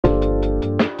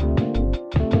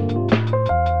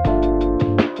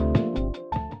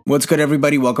What's good,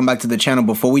 everybody? Welcome back to the channel.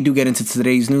 Before we do get into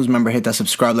today's news, remember hit that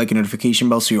subscribe, like, and notification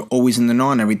bell so you're always in the know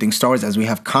on everything Star Wars, as we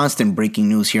have constant breaking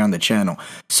news here on the channel.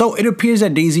 So it appears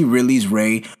that Daisy Ridley's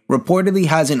Rey reportedly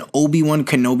has an Obi-Wan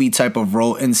Kenobi type of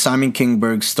role in Simon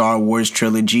Kinberg's Star Wars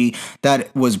trilogy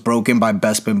that was broken by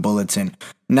Bespin Bulletin.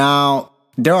 Now,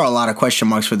 there are a lot of question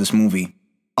marks for this movie.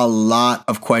 A lot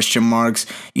of question marks,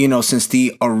 since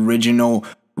the original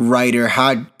writer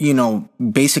had,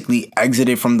 basically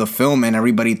exited from the film and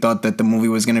everybody thought that the movie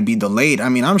was going to be delayed. I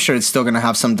mean, I'm sure it's still going to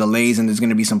have some delays and there's going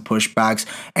to be some pushbacks.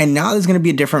 And now there's going to be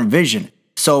a different vision.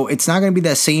 So it's not going to be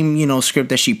that same, script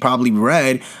that she probably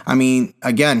read. I mean,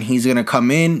 again, he's going to come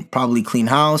in, probably clean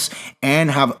house and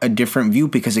have a different view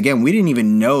because, again, we didn't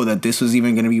even know that this was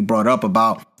even going to be brought up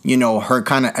about, her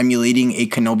kind of emulating a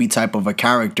Kenobi type of a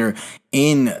character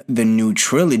in the new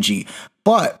trilogy.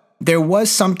 But there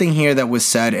was something here that was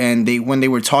said, and when they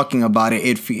were talking about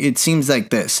it, it seems like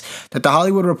this, that the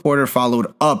Hollywood Reporter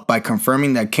followed up by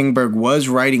confirming that Kinberg was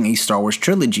writing a Star Wars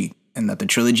trilogy, and that the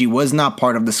trilogy was not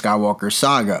part of the Skywalker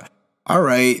saga. All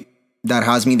right, that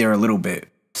has me there a little bit.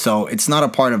 So it's not a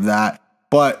part of that,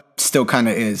 but still kind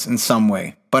of is in some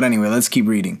way. But anyway, let's keep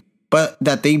reading. But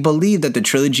that they believe that the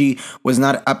trilogy was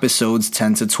not episodes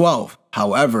 10 to 12.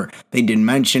 However, they did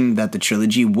mention that the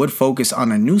trilogy would focus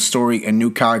on a new story and new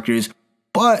characters,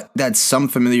 but that some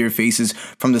familiar faces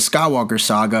from the Skywalker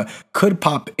saga could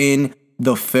pop in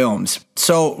the films.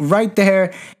 So right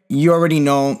there, you already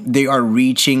know they are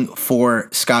reaching for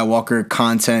Skywalker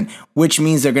content, which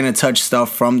means they're going to touch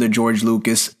stuff from the George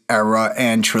Lucas era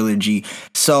and trilogy.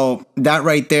 So that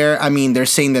right there, I mean, they're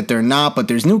saying that they're not, but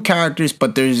there's new characters,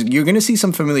 but you're going to see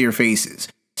some familiar faces.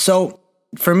 So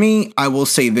for me, I will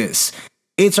say this.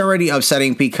 It's already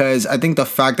upsetting because I think the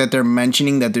fact that they're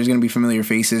mentioning that there's going to be familiar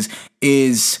faces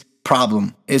is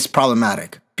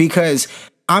problematic. Because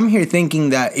I'm here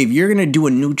thinking that if you're going to do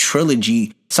a new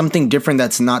trilogy, something different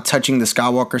that's not touching the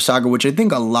Skywalker saga, which I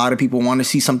think a lot of people want to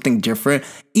see something different.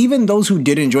 Even those who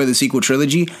did enjoy the sequel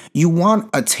trilogy, you want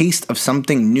a taste of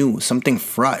something new, something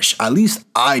fresh. At least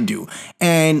I do.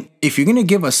 And if you're going to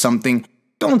give us something,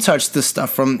 don't touch the stuff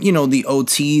from, the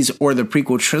OTs or the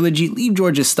prequel trilogy. Leave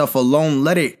George's stuff alone.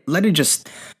 Let it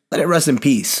rest in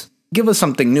peace. Give us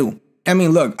something new. I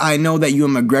mean, look, I know that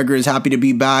Ewan McGregor is happy to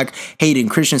be back. Hayden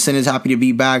Christensen is happy to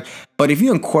be back. But if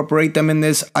you incorporate them in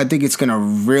this, I think it's going to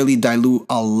really dilute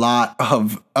a lot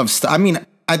of stuff. I mean,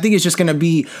 I think it's just going to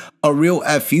be a real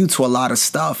FU to a lot of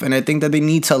stuff. And I think that they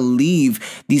need to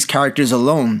leave these characters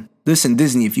alone. Listen,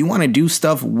 Disney, if you want to do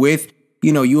stuff with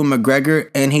Ewan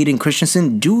McGregor and Hayden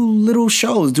Christensen, do little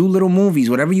shows, do little movies,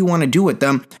 whatever you want to do with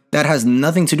them that has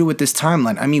nothing to do with this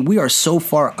timeline. I mean, we are so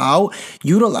far out.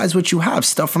 Utilize what you have,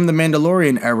 stuff from the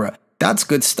Mandalorian era. That's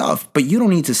good stuff, but you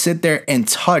don't need to sit there and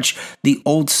touch the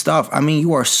old stuff. I mean,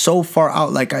 you are so far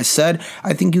out. Like I said,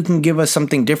 I think you can give us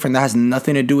something different that has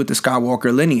nothing to do with the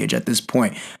Skywalker lineage at this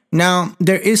point. Now,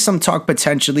 there is some talk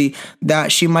potentially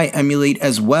that she might emulate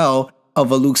as well of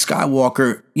a Luke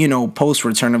Skywalker, post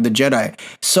Return of the Jedi.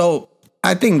 So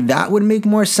I think that would make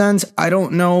more sense. I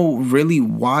don't know really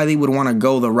why they would want to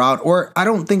go the route, or I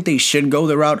don't think they should go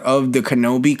the route of the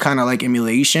Kenobi kind of like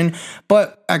emulation,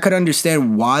 but I could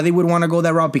understand why they would want to go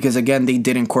that route because, again, they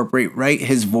did incorporate, right,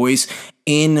 his voice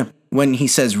in when he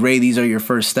says, Rey, these are your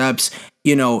first steps,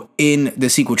 in the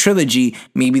sequel trilogy.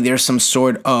 Maybe there's some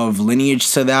sort of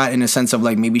lineage to that in a sense of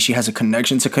like maybe she has a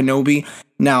connection to Kenobi.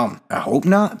 Now, I hope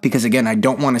not, because again, I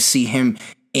don't want to see him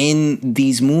in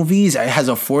these movies as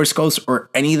a Force ghost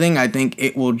or anything. I think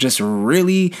it will just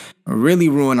really, really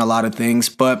ruin a lot of things.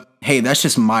 But hey, that's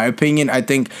just my opinion. I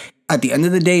think at the end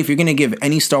of the day, if you're going to give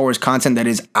any Star Wars content that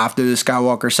is after the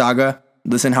Skywalker saga,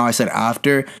 listen how I said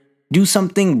after, do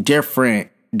something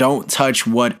different. Don't touch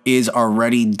what is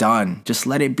already done. Just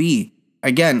let it be.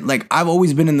 Again, like I've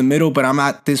always been in the middle, but I'm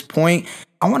at this point.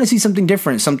 I want to see something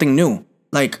different, something new.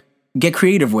 Like get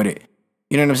creative with it.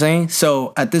 You know what I'm saying?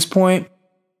 So at this point,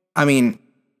 I mean,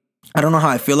 I don't know how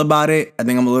I feel about it. I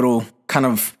think I'm a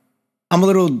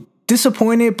little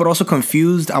disappointed, but also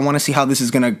confused. I want to see how this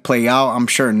is going to play out. I'm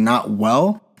sure not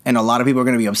well. And a lot of people are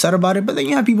going to be upset about it. But then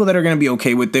you have people that are going to be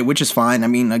okay with it, which is fine. I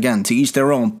mean, again, to each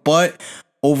their own. But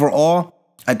overall,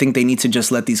 I think they need to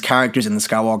just let these characters in the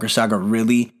Skywalker saga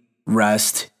really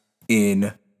rest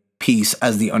in peace,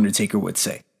 as The Undertaker would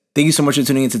say. Thank you so much for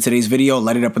tuning into today's video.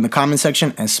 Light it up in the comment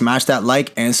section and smash that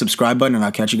like and subscribe button, and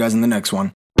I'll catch you guys in the next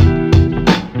one.